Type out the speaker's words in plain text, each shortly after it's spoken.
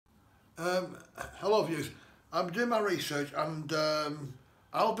Hello viewers, I'm doing my research and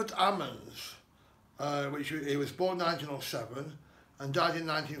Albert Ammons, he was born 1907 and died in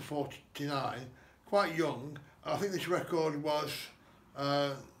 1949, quite young. I think this record was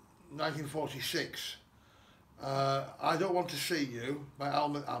 1946. I Don't Want to See You by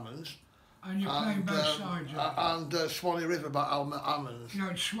Albert Ammons. And you're playing both sides of it. And Swanee River by Albert Ammons. You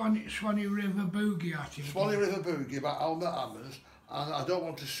know, Swanee River Boogie, I think. Swanee River Boogie by Albert Ammons, and I Don't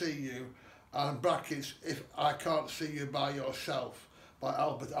Want to See You, and brackets, If I Can't See You by Yourself by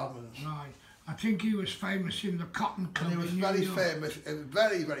Albert Ammons. Right. I think he was famous in the Cotton Club. And he was very famous,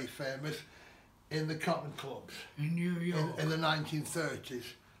 very famous in the Cotton Clubs. In New York. In the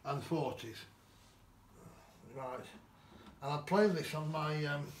 1930s and 40s. Right. And I'm playing this on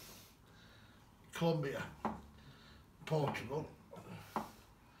my Columbia, Portugal.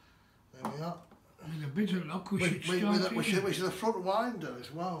 There we are. With a bit of luck, we should start which is a front winder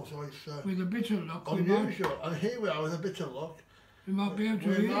as well, so it's with a bit of luck, unusual. And here we are with a bit of luck. We might be able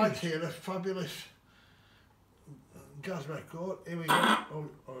to we might hear a fabulous jazz record. Here we go.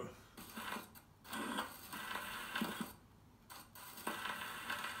 Oh.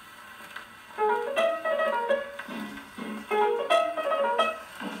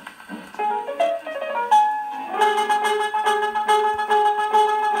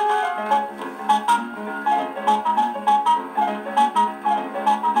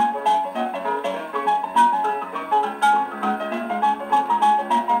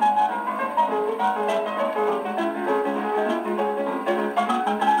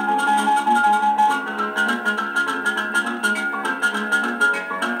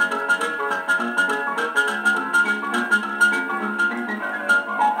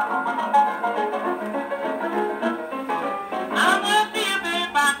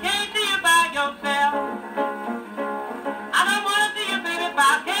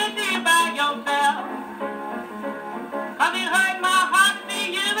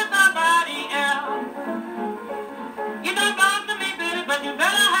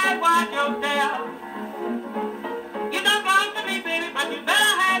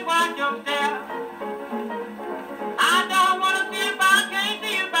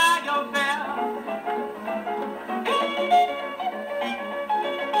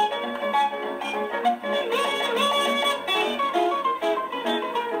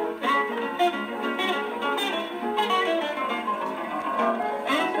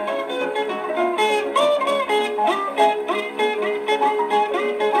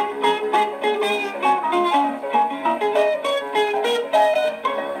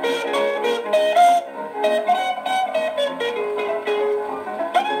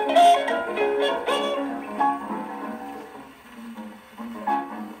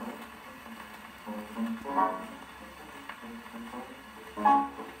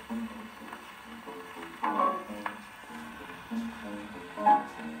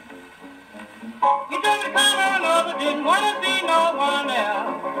 You told me to come on over, didn't want to see no one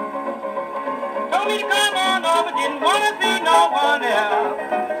else. Told me to come on over, didn't want to see no one else.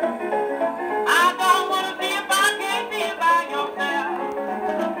 I don't want to see if I can't see you by yourself.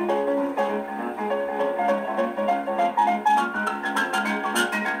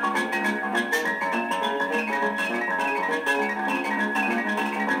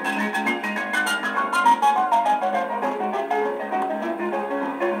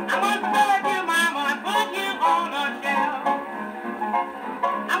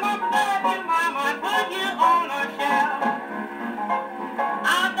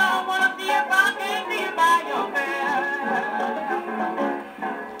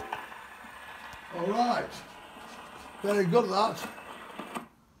 Very good, that.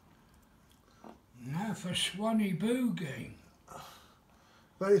 Now for Swanee Boogie.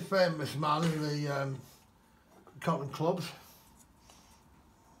 Very famous man in the Cotton Clubs.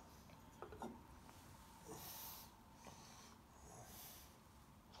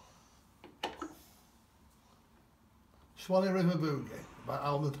 Swanee River Boogie by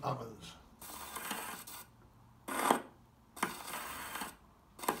Albert Ammons.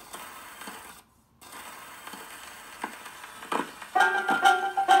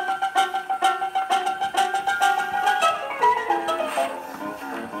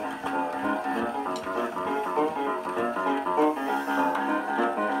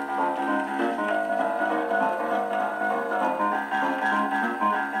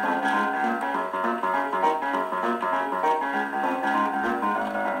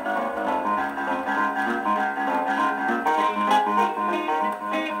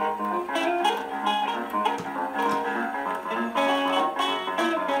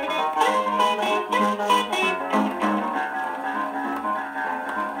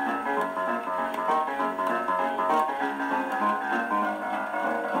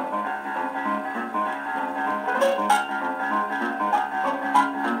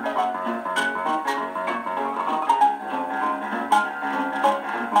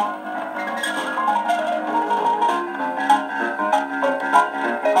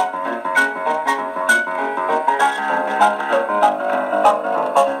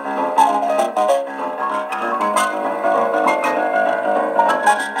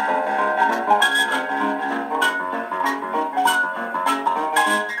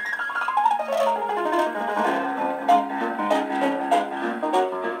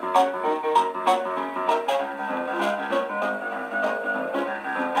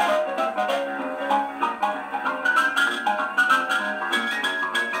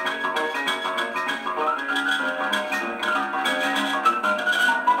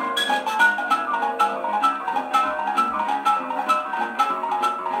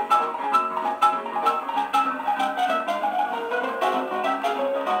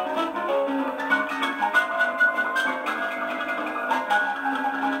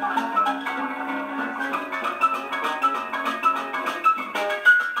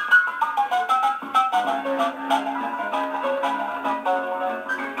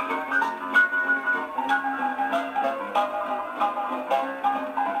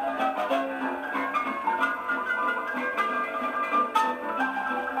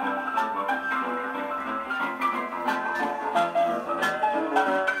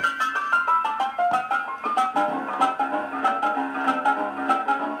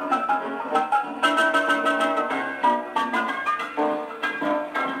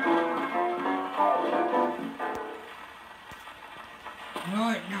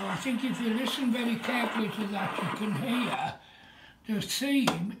 Right, now I think if you listen very carefully to that, you can hear the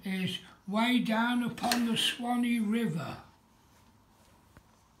theme is Way Down Upon the Swanee River.